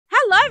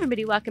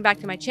everybody, welcome back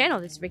to my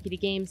channel. This is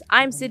RicketyGames.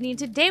 I'm Sydney and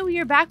today we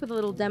are back with a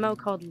little demo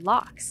called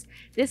Locks.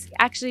 This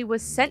actually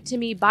was sent to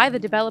me by the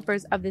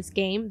developers of this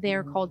game. They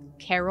are called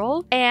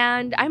CAREL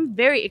and I'm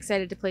very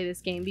excited to play this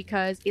game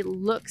because it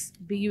looks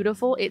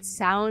beautiful. It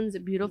sounds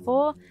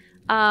beautiful.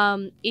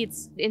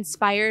 It's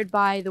inspired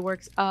by the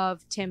works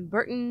of Tim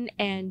Burton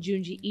and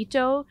Junji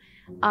Ito.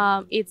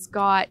 It's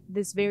got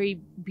this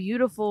very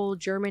beautiful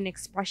German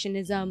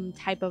expressionism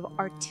type of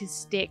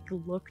artistic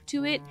look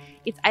to it.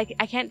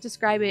 I can't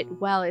describe it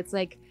well. It's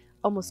like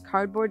almost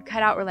cardboard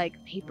cutout or like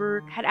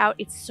paper cutout.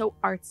 It's so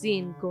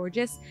artsy and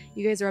gorgeous.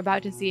 You guys are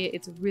about to see it.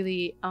 It's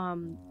really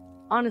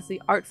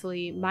honestly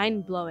artfully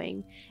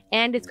mind-blowing,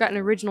 and it's got an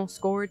original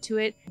score to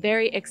it.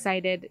 Very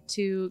excited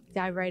to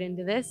dive right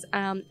into this,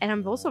 and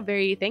I'm also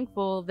very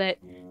thankful that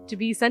to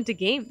be sent a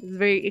game. It's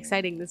very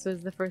exciting. This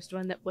was the first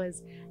one that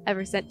was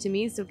ever sent to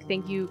me, so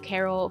thank you,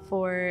 CAREL,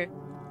 for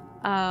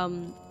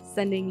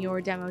sending your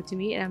demo to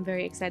me, and I'm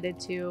very excited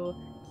to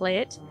play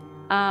it.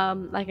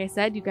 Like I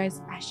said, you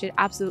guys should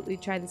absolutely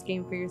try this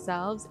game for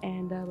yourselves,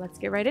 and let's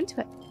get right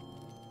into it.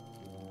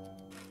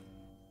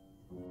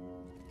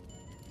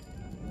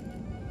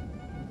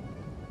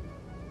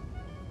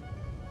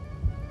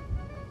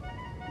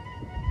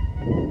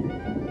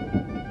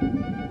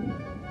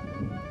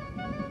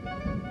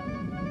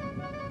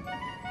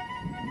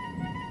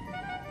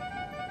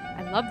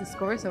 I love the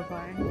score so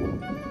far.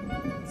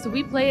 So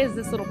we play as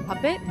this little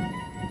puppet.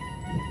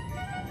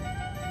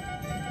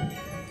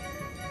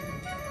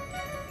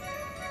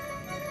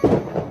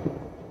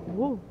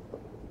 Whoa.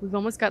 We've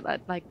almost got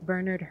that like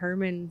Bernard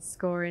Herrmann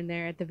score in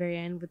there at the very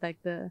end with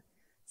like the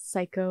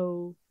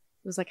psycho,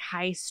 those like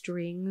high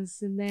strings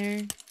in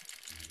there.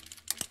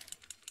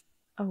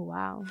 Oh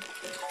wow.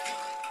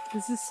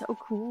 This is so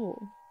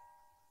cool.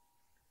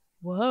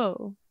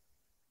 Whoa.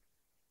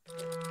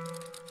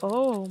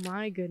 Oh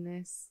my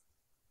goodness.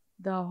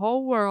 The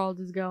whole world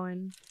is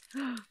going.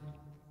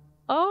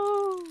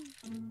 Oh!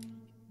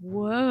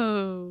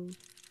 Whoa!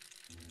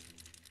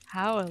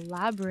 How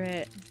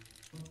elaborate.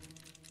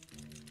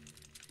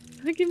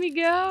 Look at me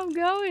go! I'm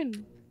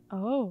going!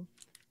 Oh.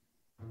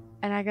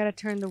 And I gotta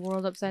turn the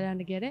world upside down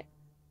to get it?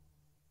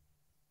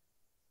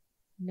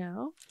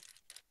 No?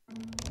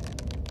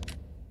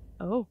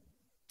 Oh.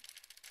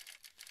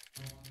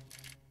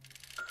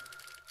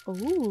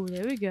 Oh,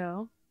 there we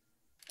go.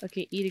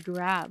 Okay, eat a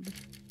grab.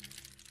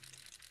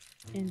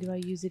 And do I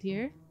use it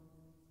here?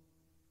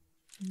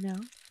 No.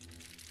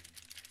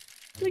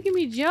 Look at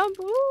me jump!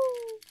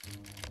 Ooh!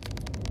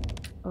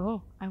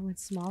 Oh, I went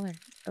smaller.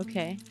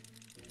 Okay.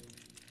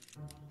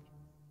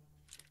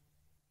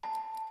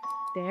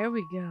 There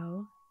we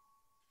go.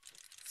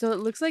 So it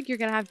looks like you're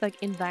gonna have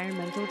like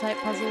environmental type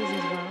puzzles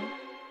as well.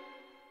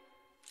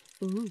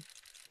 Ooh.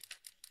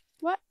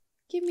 What?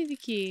 Give me the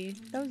key.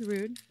 That was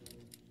rude.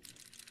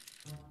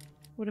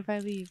 What if I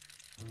leave?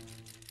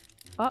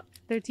 Oh,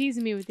 they're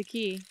teasing me with the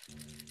key.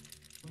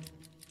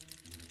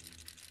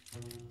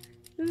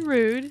 This is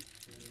rude.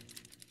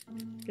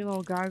 Get a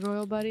little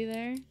gargoyle buddy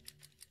there.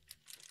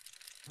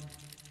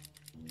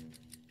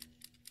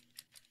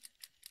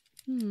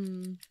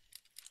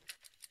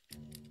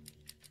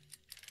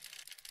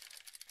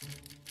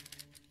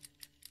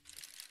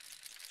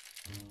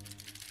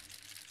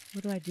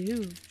 What do I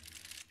do?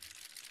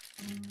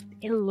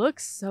 It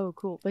looks so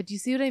cool, but do you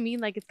see what I mean?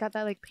 Like it's got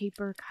that like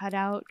paper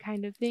cutout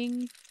kind of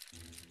thing.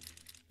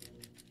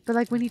 But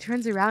like when he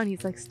turns around,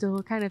 he's like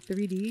still kind of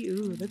 3D.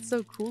 Ooh, that's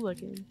so cool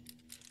looking.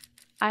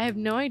 I have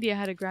no idea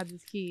how to grab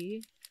this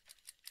key.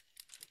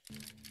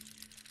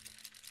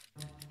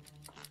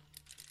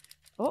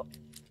 Oh,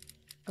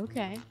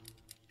 okay.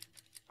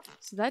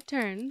 So that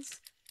turns.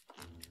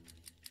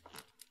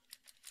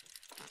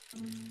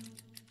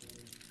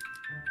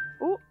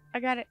 Oh, I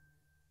got it.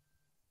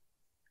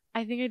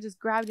 I think I just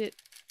grabbed it.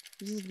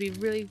 This is to be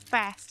really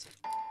fast.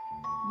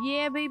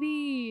 Yeah,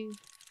 baby.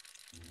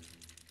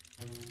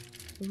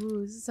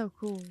 Ooh, this is so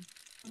cool.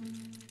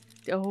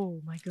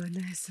 Oh my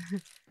goodness.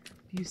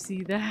 Do you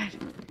see that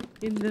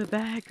in the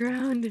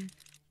background?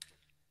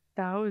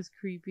 That was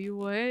creepy.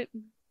 What?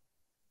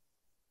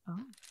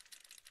 Oh.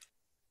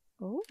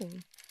 Oh.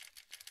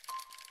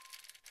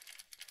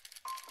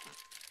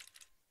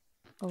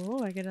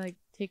 Oh, I gotta like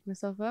take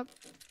myself up.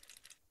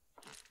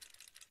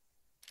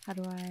 How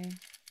do I?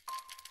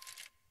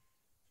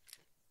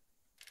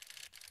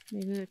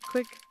 Maybe a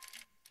quick.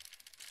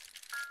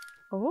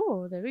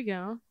 Oh, there we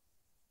go.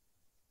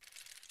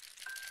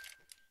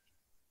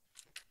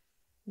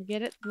 You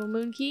get it? Little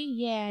moon key?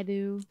 Yeah, I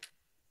do.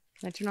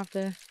 Can I turn off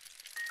the...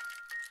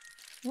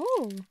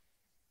 Oh!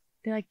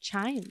 They like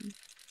chime.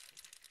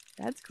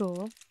 That's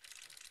cool.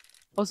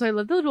 Also, I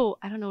love the little...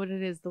 I don't know what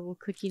it is. The little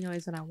clicky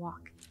noise when I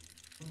walk.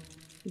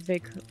 It's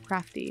very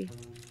crafty.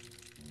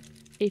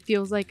 It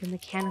feels like a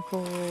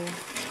mechanical...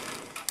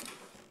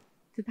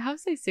 Did the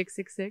house say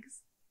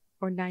 666?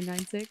 Or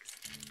 996?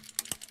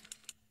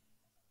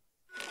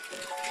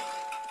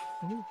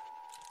 Ooh.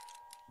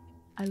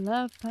 I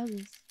love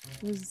puzzles.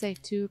 What does it say?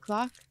 2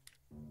 o'clock?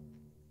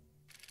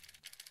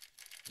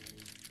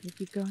 Can we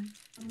keep going?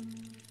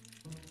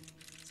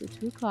 So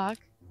 2 o'clock.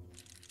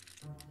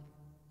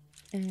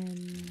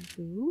 And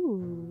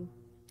ooh.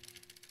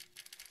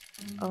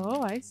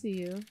 Oh, I see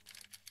you.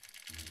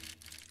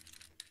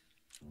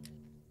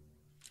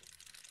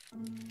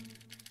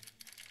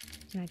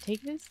 Can I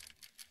take this?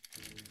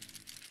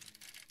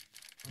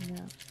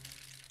 No.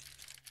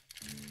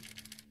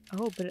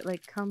 Oh, but it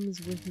like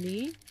comes with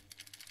me?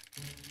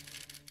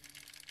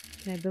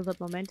 Can I build up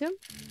momentum?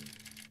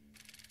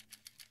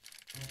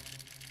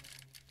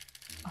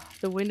 Oh,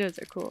 the windows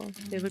are cool.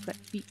 They look like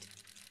feet.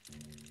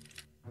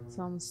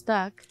 So I'm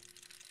stuck.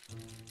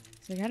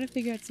 So I gotta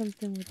figure out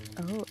something with...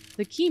 Oh,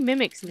 the key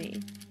mimics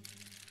me.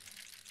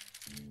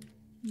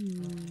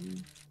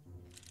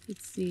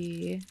 Let's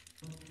see.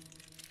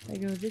 If I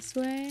go this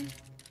way?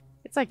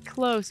 It's like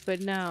close,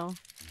 but no.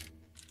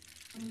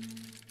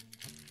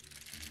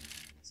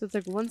 So it's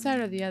like one side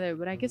or the other,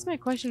 but I guess my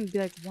question would be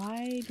like,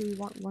 why do we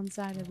want one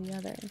side or the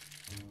other?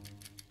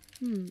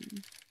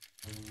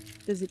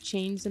 Does it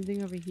change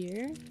something over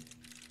here?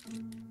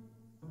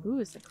 Ooh,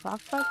 is the clock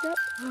fucked up?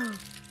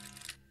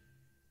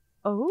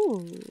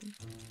 Oh.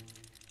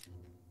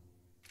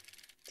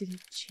 Did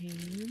it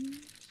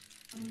change?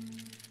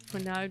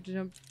 Well, now I have to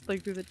jump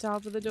like through the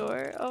top of the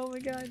door. Oh my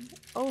god.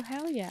 Oh,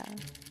 hell yeah.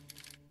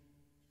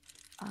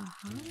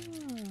 Aha.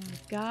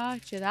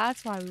 Gotcha.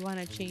 That's why we want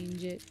to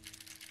change it.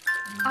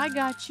 I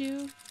got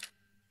you.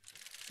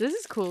 So this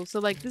is cool. So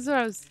like this is what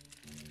I was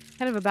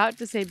kind of about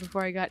to say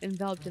before I got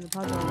enveloped in the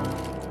puzzle.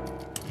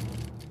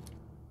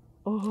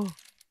 Oh.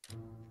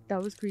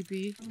 That was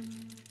creepy.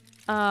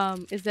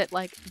 Is that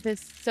like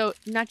this, so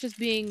not just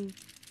being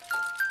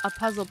a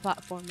puzzle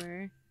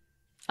platformer,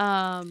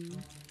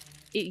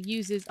 it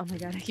uses, oh my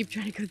god, I keep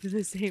trying to go through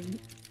the same.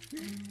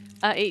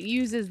 It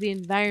uses the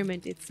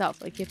environment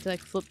itself. Like you have to like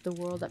flip the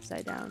world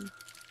upside down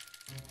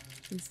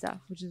and stuff,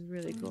 which is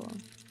really cool.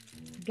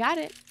 Got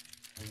it.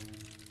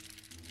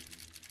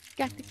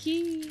 Got the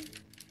key.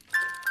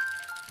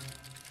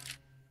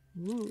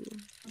 Ooh.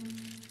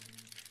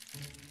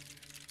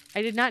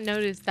 I did not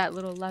notice that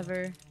little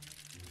lever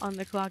on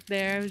the clock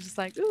there. I was just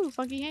like, ooh,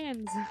 funky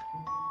hands.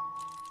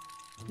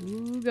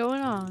 Ooh,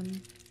 going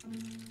on.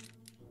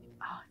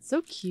 Oh, it's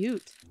so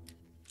cute.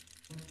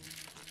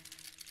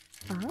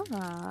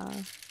 Ah.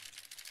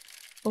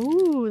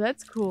 Oh,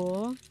 that's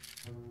cool.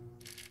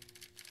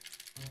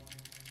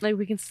 Like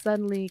we can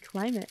suddenly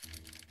climb it.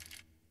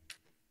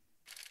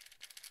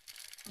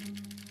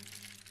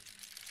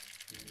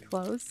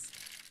 Close.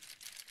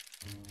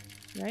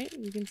 Right?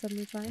 We can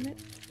suddenly climb it.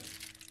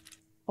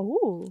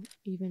 Oh,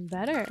 even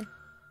better.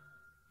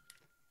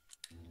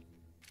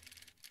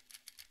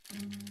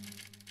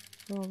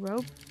 Little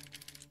rope.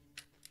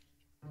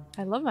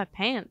 I love my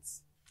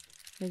pants.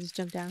 I just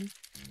jump down.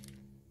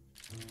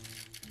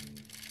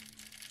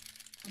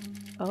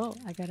 Oh,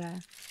 I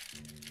gotta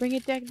bring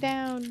it back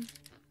down.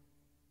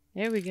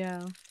 There we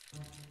go.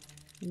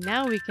 And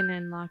now we can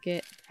unlock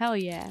it. Hell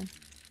yeah.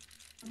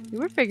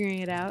 We're figuring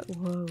it out.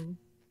 Whoa.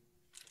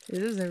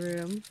 This is a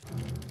room.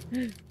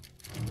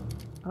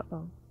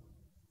 Uh-oh.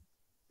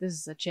 This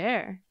is a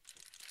chair.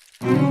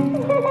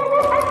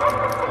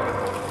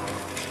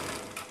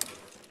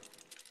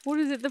 What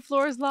is it? The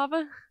floor is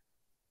lava?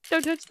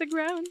 Don't touch the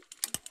ground.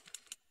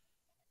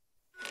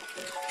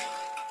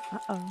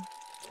 Uh-oh.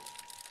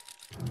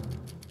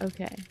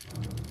 Okay.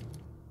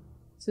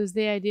 So is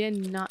the idea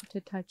not to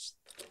touch...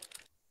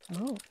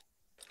 Oh.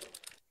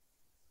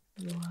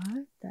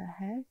 What the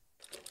heck?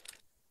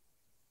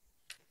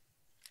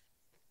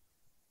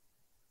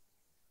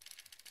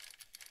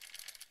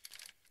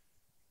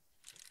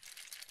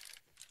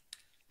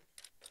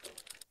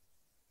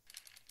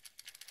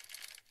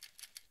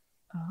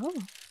 Oh.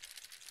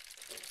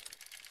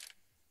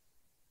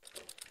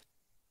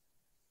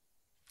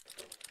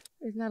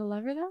 Isn't that a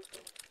lever though?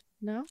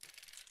 No?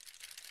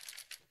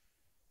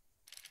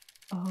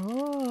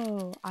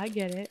 Oh, I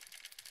get it.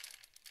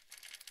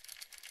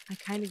 I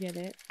kind of get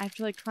it. I have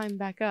to like climb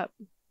back up.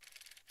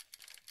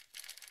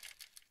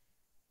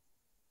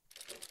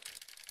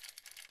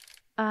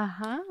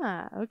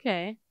 Uh-huh.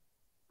 Okay.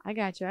 I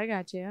got you. I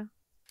got you.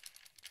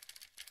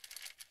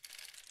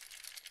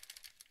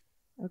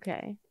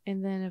 Okay.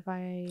 And then if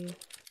I...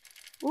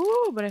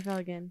 Ooh, but I fell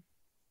again.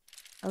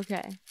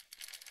 Okay.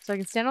 So I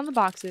can stand on the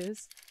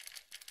boxes.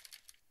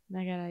 And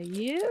I gotta...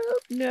 Yep.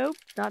 Nope.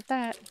 Not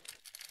that.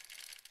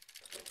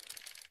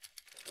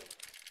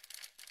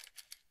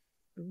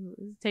 Ooh,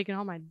 this is taking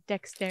all my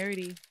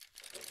dexterity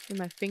in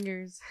my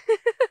fingers.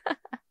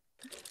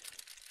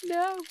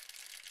 No.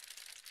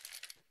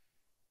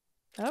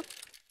 Up.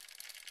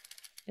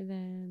 And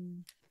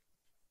then...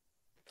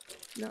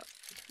 No.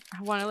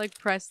 I want to like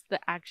press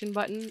the action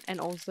button and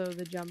also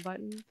the jump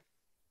button.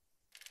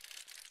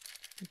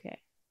 Okay.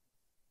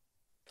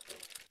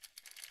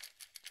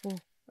 Oh,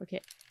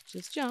 okay.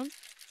 Just jump.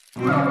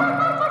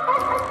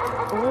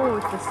 Oh,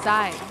 it's the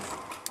sides.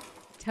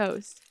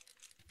 Toast.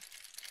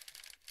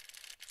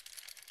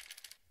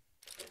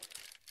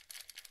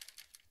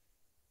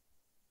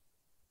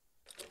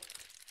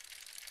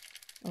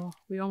 Oh,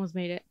 we almost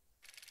made it.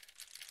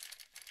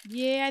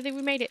 Yeah, I think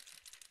we made it.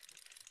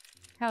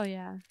 Hell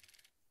yeah.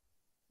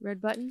 Red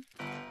button.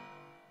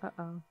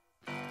 Uh-oh.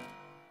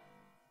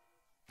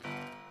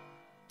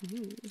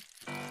 Ooh.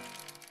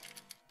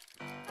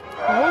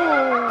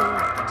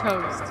 Oh,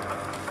 toast.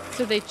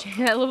 So they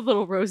chant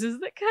little roses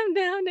that come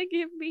down to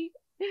give me.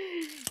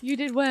 You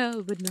did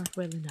well, but not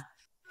well enough.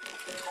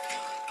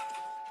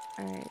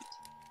 Alright.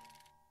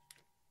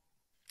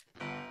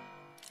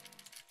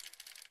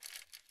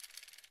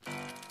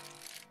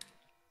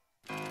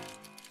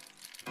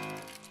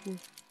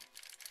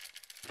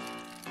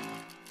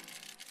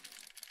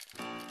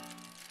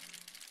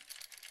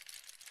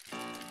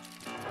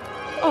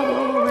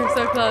 Oh, we're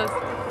so close.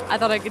 I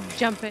thought I could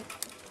jump it.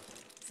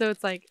 So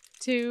it's like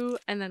 2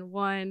 and then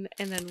 1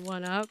 and then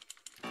 1 up.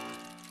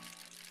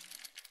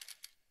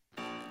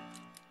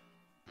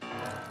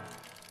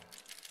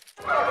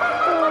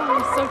 Oh,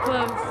 we're so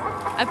close.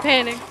 I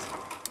panicked.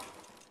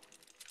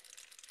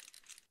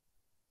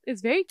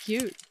 It's very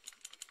cute.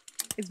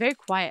 It's very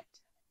quiet.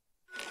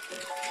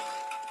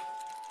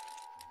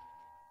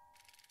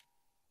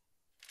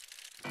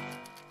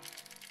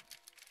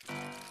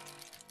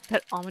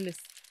 That ominous,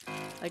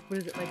 like, what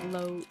is it, like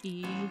low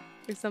E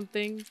or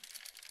something?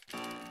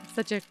 It's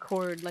such a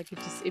chord, like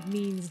it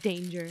means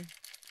danger.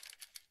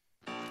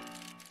 Oh,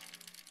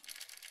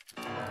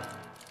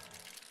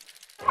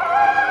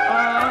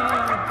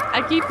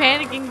 I keep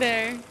panicking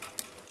there.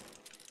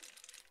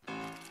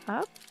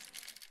 Up.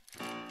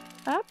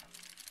 Up.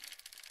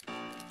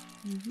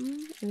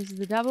 And this is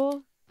the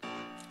double.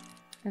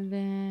 And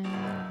then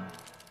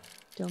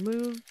don't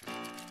move.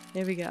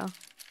 There we go.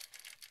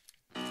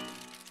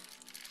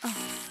 Oh,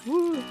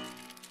 woo.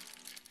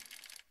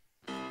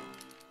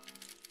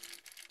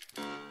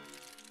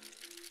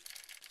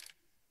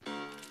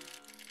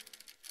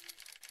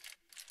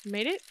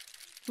 Made it?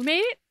 We made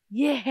it?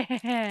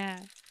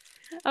 Yeah.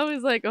 I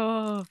was like,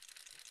 oh,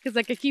 because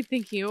like I keep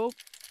thinking, oh,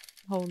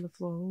 hole in the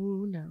floor.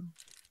 Oh no.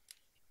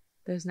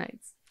 There's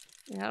nights.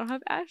 And I don't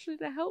have Ashley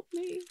to help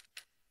me.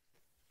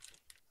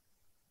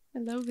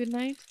 Hello, good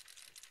night.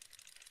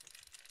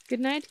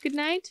 Good night, good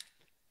night.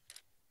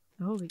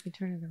 Oh, we can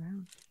turn it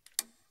around.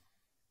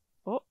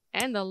 Oh,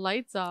 and the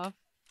lights off.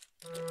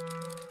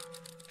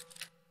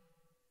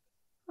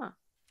 Huh.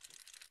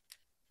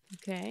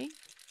 Okay.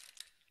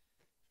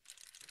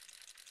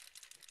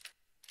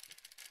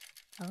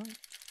 Oh.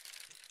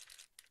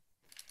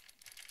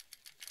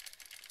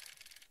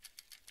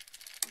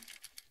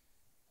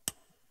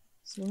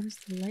 So what does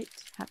the light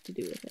have to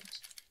do with it?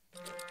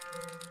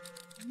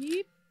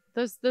 Yeep.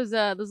 Those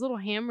little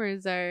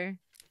hammers are...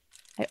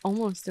 I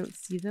almost don't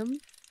see them.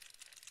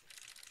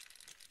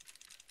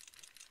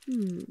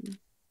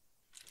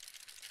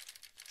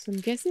 So I'm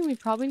guessing we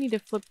probably need to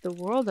flip the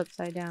world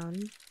upside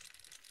down.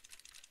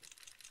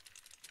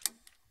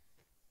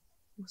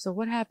 So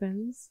what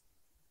happens?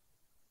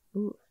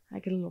 Ooh, I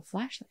get a little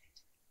flashlight.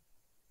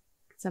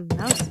 Get some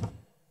mouse.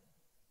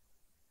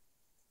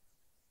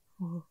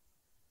 Oh.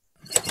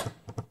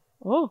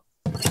 Oh.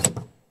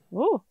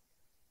 Oh.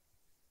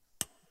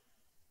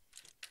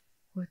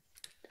 What?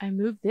 I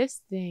moved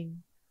this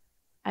thing.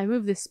 I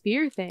moved the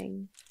spear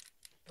thing.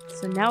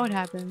 So now what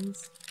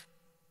happens?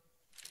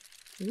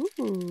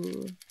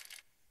 Ooh.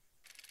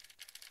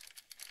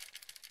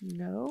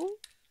 No?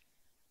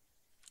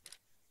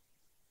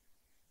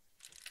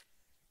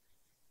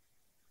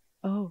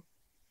 Oh.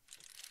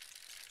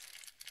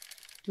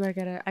 Do I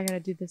gotta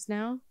do this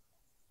now?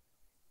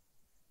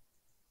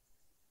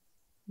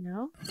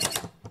 No?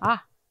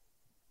 Ah.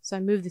 So I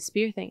move the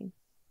spear thing.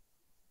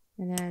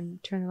 And then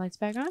turn the lights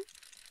back on.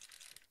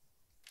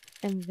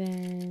 And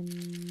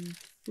then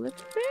flip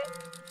it.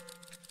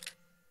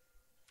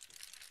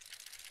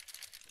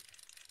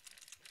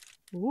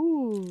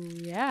 Ooh,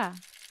 yeah.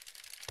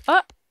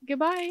 Oh,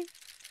 goodbye.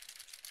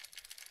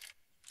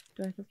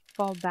 Do I have to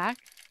fall back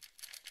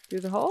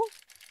through the hole?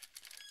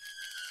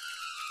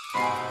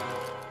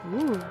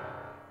 Ooh.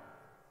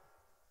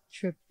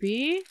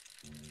 Trippy.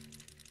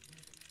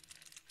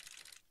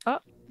 Oh,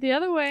 the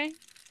other way.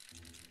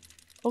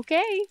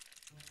 Okay.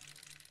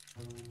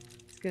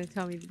 It's gonna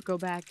tell me to go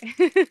back.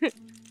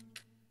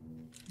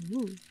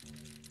 Ooh.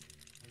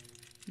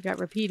 We got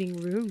repeating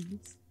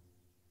rooms.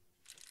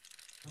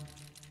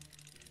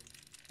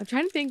 I'm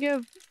trying to think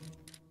of...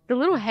 The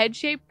little head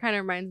shape kind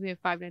of reminds me of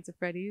Five Nights at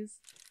Freddy's.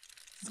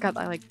 It's got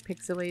that like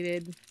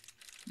pixelated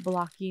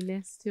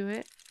blockiness to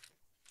it.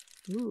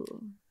 Ooh.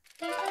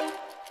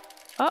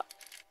 Oh.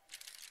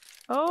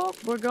 Oh,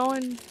 we're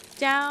going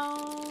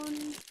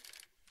down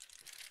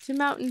to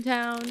Mountain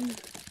Town.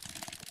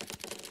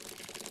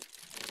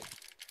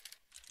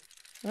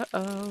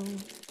 Uh-oh.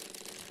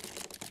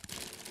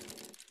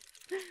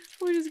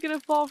 We're just gonna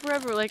fall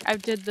forever. Like I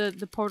did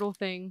the portal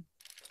thing.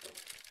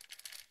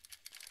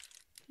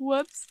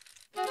 Whoops.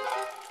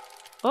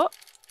 Oh.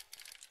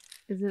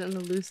 Is it an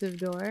elusive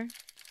door?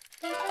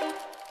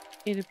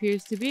 It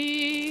appears to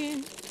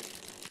be.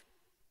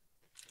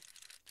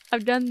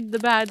 I've done the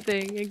bad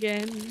thing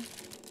again.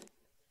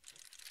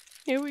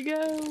 Here we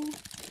go.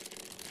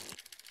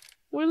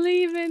 We're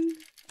leaving.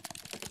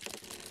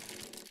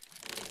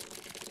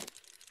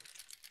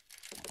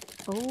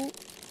 Oh,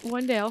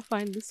 one day I'll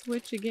find the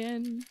switch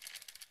again.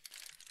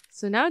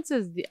 So now it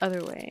says the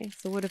other way.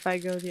 So what if I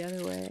go the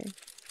other way?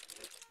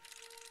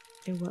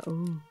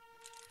 Oh.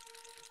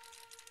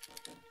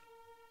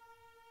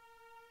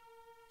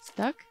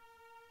 Stuck?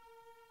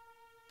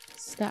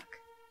 Stuck.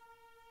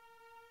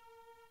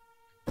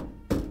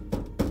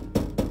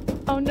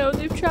 Oh no,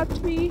 they've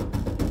trapped me.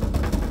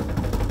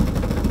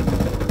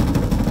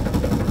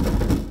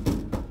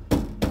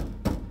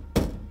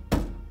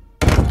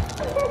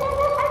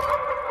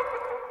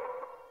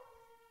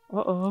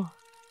 Uh-oh.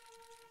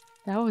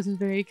 That wasn't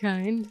very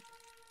kind.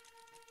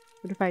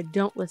 What if I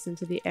don't listen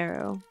to the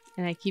arrow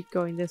and I keep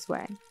going this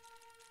way?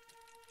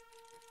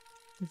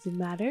 Does it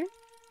matter?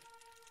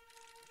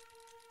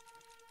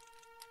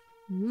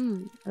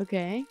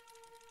 Okay.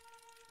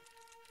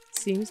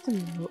 Seems to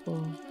me.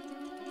 Uh-oh.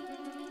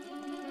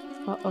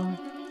 Uh-oh.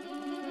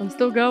 I'm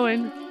still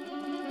going.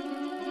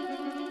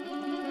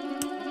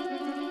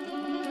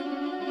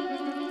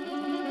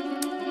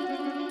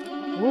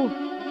 Whoa.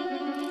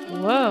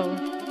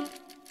 Whoa.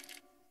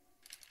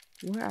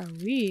 Where are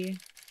we?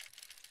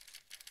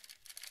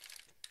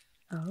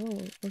 Oh,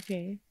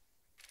 okay.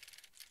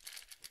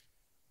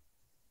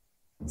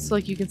 So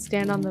like you can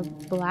stand on the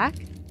black?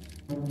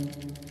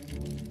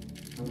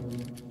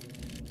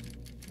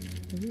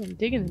 Ooh, I'm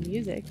digging the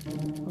music.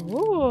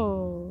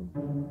 Oh.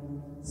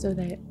 So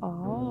they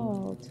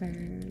all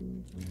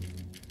turn.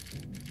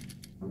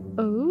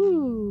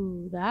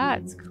 Ooh,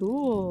 that's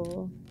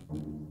cool.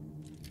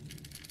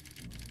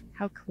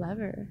 How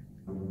clever.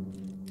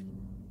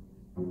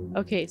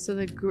 Okay, so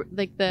the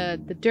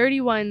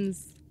dirty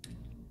ones,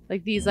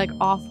 like these like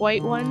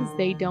off-white ones,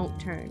 they don't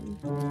turn.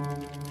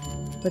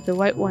 But the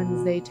white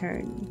ones, they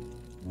turn.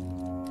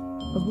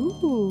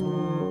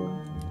 Ooh.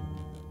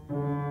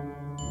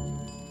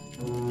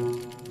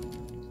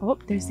 Oh,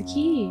 there's the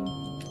key.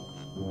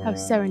 How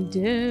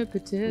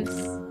serendipitous.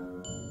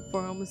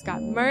 Before I almost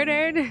got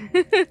murdered.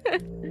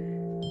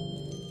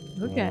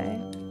 Okay.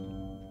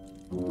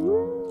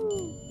 Woo.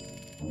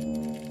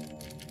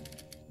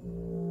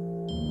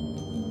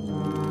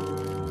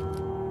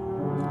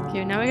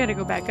 Okay, now we gotta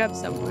go back up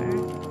somewhere.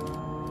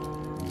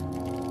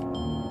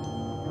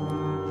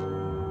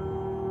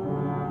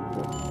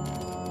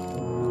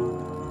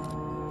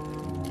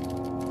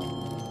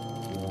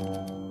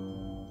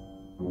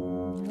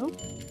 Nope.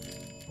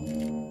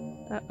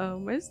 Uh-oh,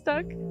 am I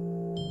stuck?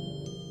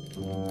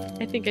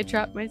 I think I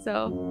trapped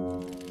myself.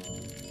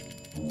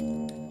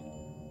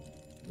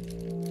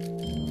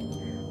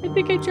 I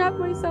think I trapped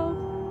myself.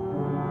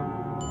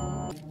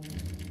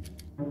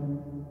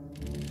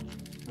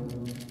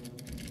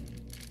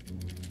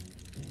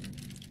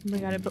 Oh my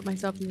god, I put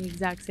myself in the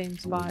exact same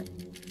spot.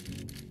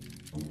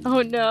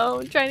 Oh no,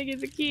 I'm trying to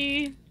get the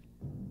key.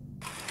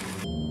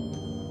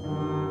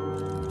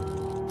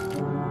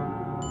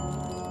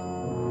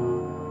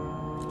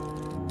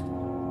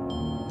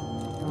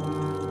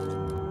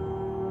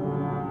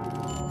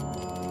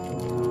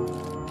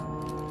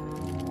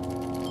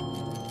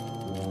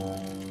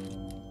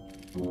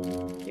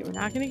 Okay, we're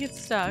not gonna get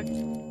stuck.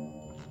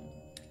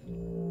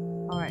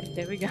 Alright,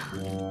 there we go.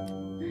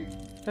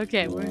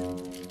 Okay, we're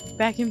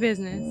back in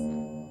business.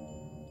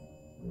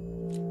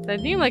 So I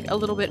think I'm like a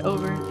little bit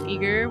over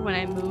eager when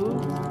I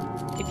move.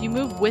 If you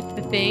move with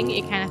the thing,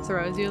 it kind of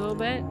throws you a little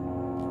bit.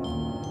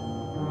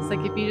 It's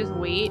like if you just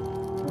wait,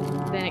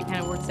 then it kind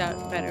of works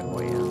out better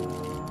for you.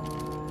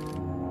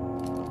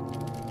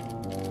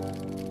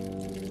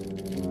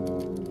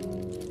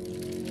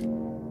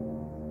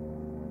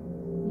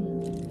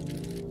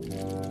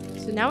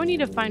 So now we need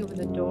to find where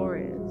the door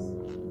is.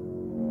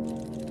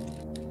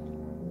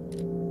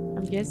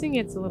 I'm guessing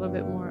it's a little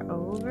bit more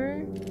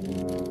over.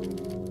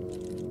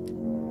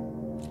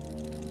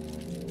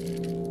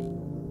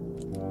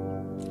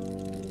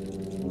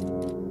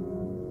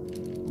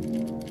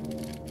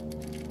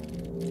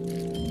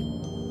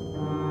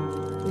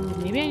 Ooh,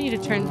 maybe I need to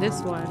turn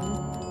this one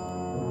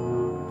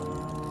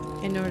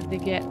in order to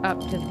get up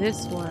to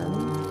this one.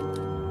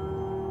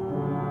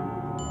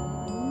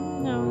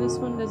 No, this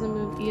one doesn't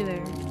move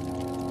either.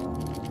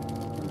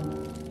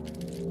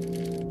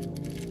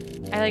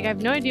 I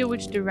have no idea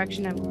which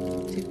direction I'm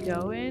to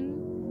go in.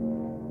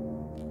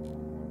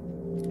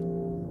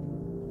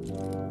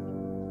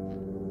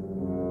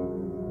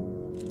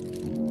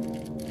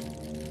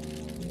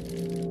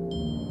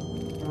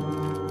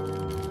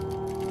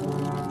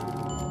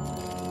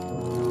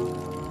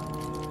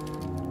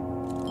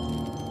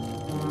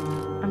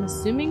 I'm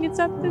assuming it's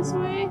up this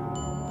way.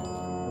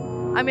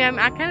 I mean,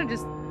 I kind of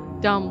just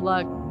dumb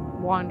luck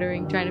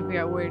wandering, trying to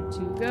figure out where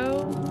to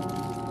go.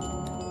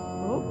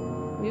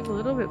 We have a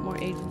little bit more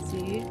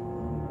agency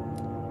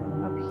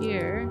up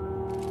here.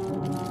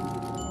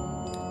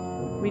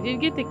 We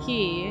did get the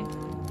key.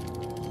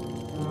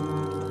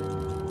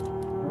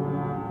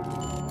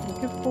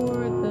 Looking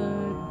for the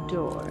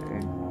door.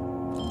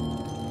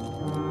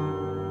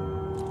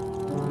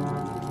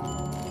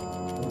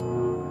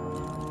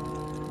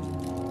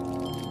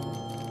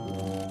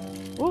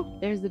 Oh,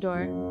 there's the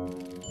door.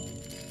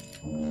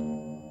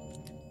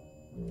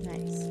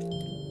 Nice.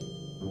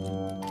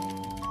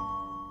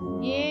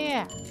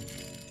 Yeah.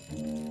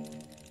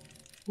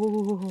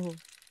 Whoa.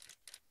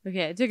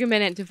 Okay, it took a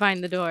minute to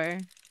find the door.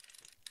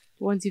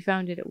 Once you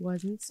found it, it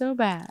wasn't so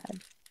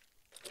bad.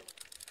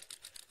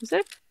 Was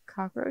that a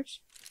cockroach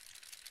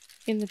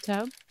in the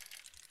tub?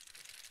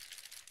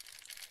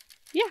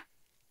 Yeah.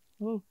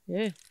 Oh,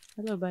 yeah.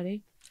 Hello,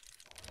 buddy.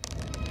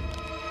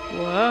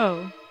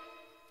 Whoa.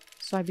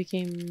 So I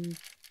became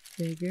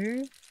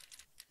bigger?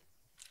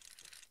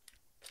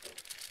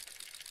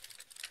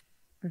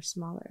 Or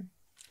smaller?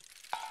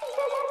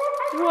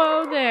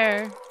 Whoa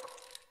there!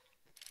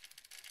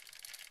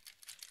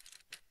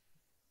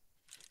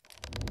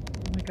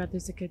 Oh my god,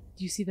 there's like a... Do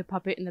you see the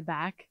puppet in the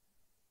back?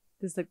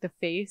 There's like the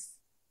face.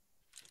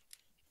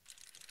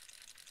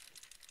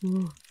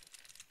 Ooh.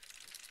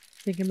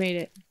 I think I made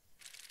it.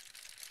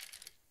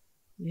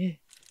 Yeah.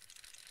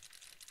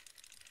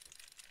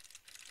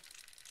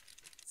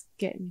 It's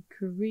getting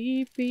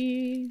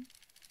creepy.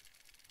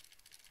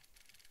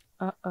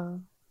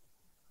 Uh-oh.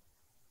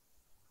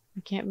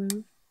 I can't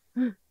move.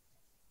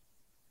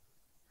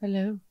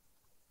 Hello.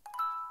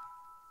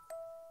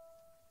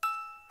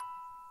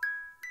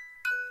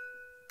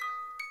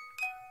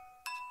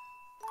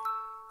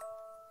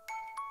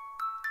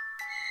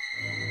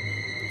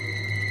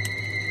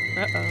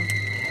 Uh-oh.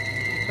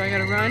 Do I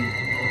gotta run?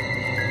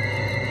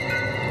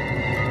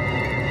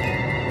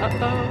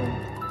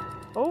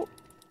 Uh-oh. Oh.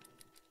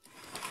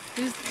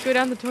 Just go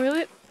down the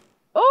toilet.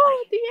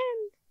 Oh, at the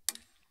end.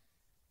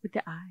 With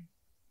the eye.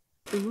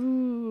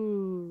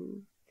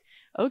 Ooh.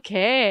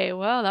 Okay,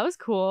 well, that was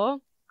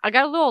cool. I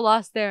got a little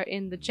lost there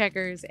in the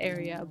checkers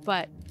area,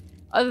 but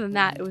other than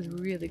that, it was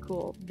really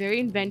cool. Very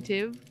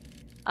inventive.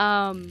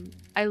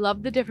 I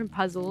love the different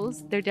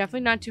puzzles. They're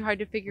definitely not too hard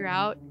to figure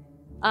out.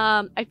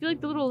 I feel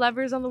like the little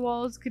levers on the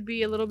walls could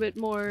be a little bit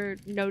more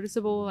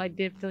noticeable. I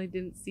definitely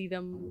didn't see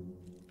them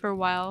for a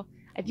while.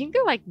 I think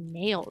they're like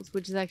nails,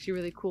 which is actually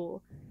really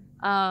cool.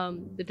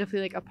 They're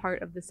definitely like a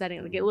part of the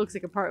setting. Like it looks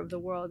like a part of the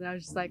world, and I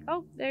was just like,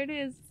 oh, there it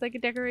is. It's like a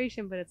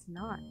decoration, but it's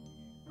not.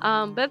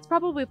 But that's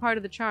probably part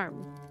of the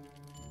charm.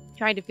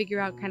 Trying to figure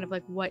out kind of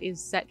like what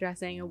is set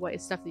dressing and what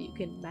is stuff that you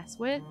can mess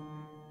with.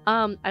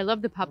 I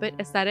love the puppet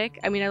aesthetic.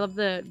 I mean, I love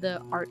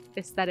the art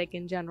aesthetic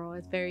in general.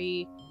 It's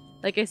very,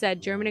 like I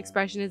said, German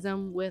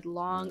expressionism with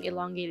long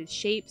elongated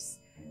shapes,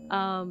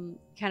 kind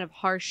of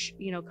harsh,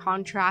 you know,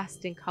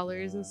 contrast in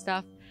colors and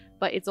stuff.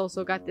 But it's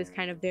also got this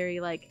kind of very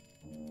like,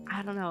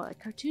 I don't know, like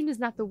cartoon is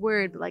not the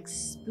word, but like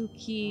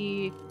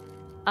spooky,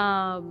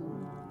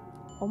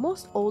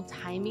 almost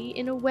old-timey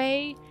in a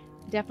way.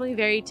 Definitely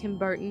very Tim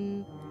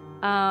Burton.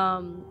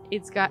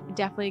 It's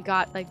definitely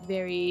got like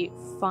very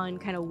fun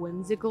kind of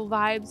whimsical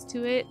vibes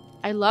to it.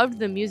 I loved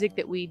the music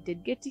that we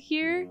did get to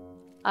hear.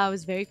 It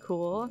was very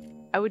cool.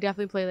 I would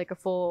definitely play like a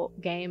full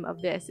game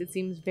of this. It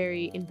seems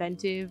very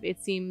inventive.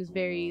 It seems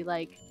very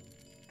like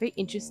very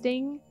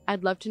interesting.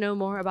 I'd love to know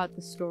more about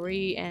the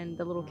story and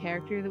the little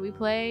character that we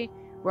play.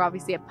 We're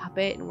obviously a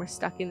puppet and we're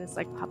stuck in this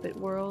like puppet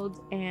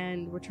world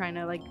and we're trying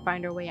to like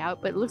find our way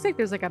out. But it looks like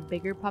there's like a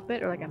bigger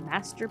puppet or like a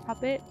master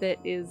puppet that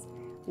is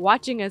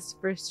watching us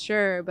for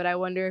sure. But I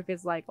wonder if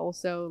it's like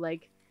also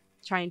like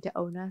trying to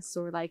own us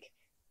or like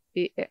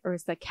or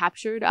it's like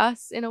captured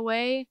us in a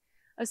way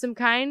of some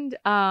kind.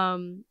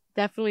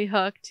 Definitely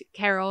hooked.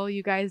 CAREL,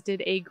 you guys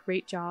did a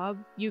great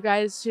job. You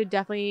guys should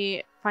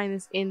definitely find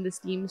this in the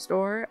Steam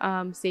store.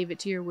 Save it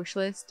to your wish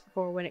list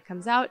for when it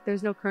comes out.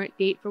 There's no current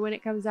date for when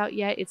it comes out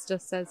yet. It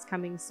just says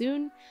coming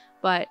soon.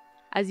 But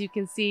as you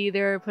can see,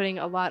 they're putting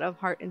a lot of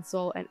heart and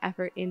soul and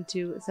effort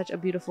into such a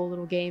beautiful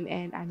little game,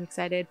 and I'm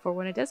excited for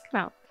when it does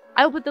come out.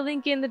 I will put the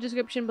link in the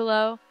description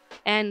below,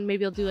 and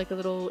maybe I'll do like a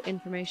little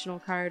informational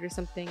card or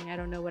something. I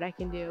don't know what I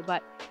can do,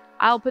 but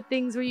I'll put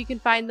things where you can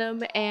find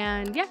them.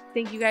 And yeah,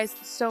 thank you guys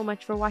so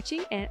much for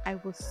watching, and I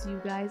will see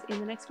you guys in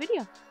the next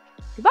video.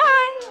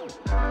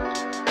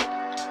 Goodbye!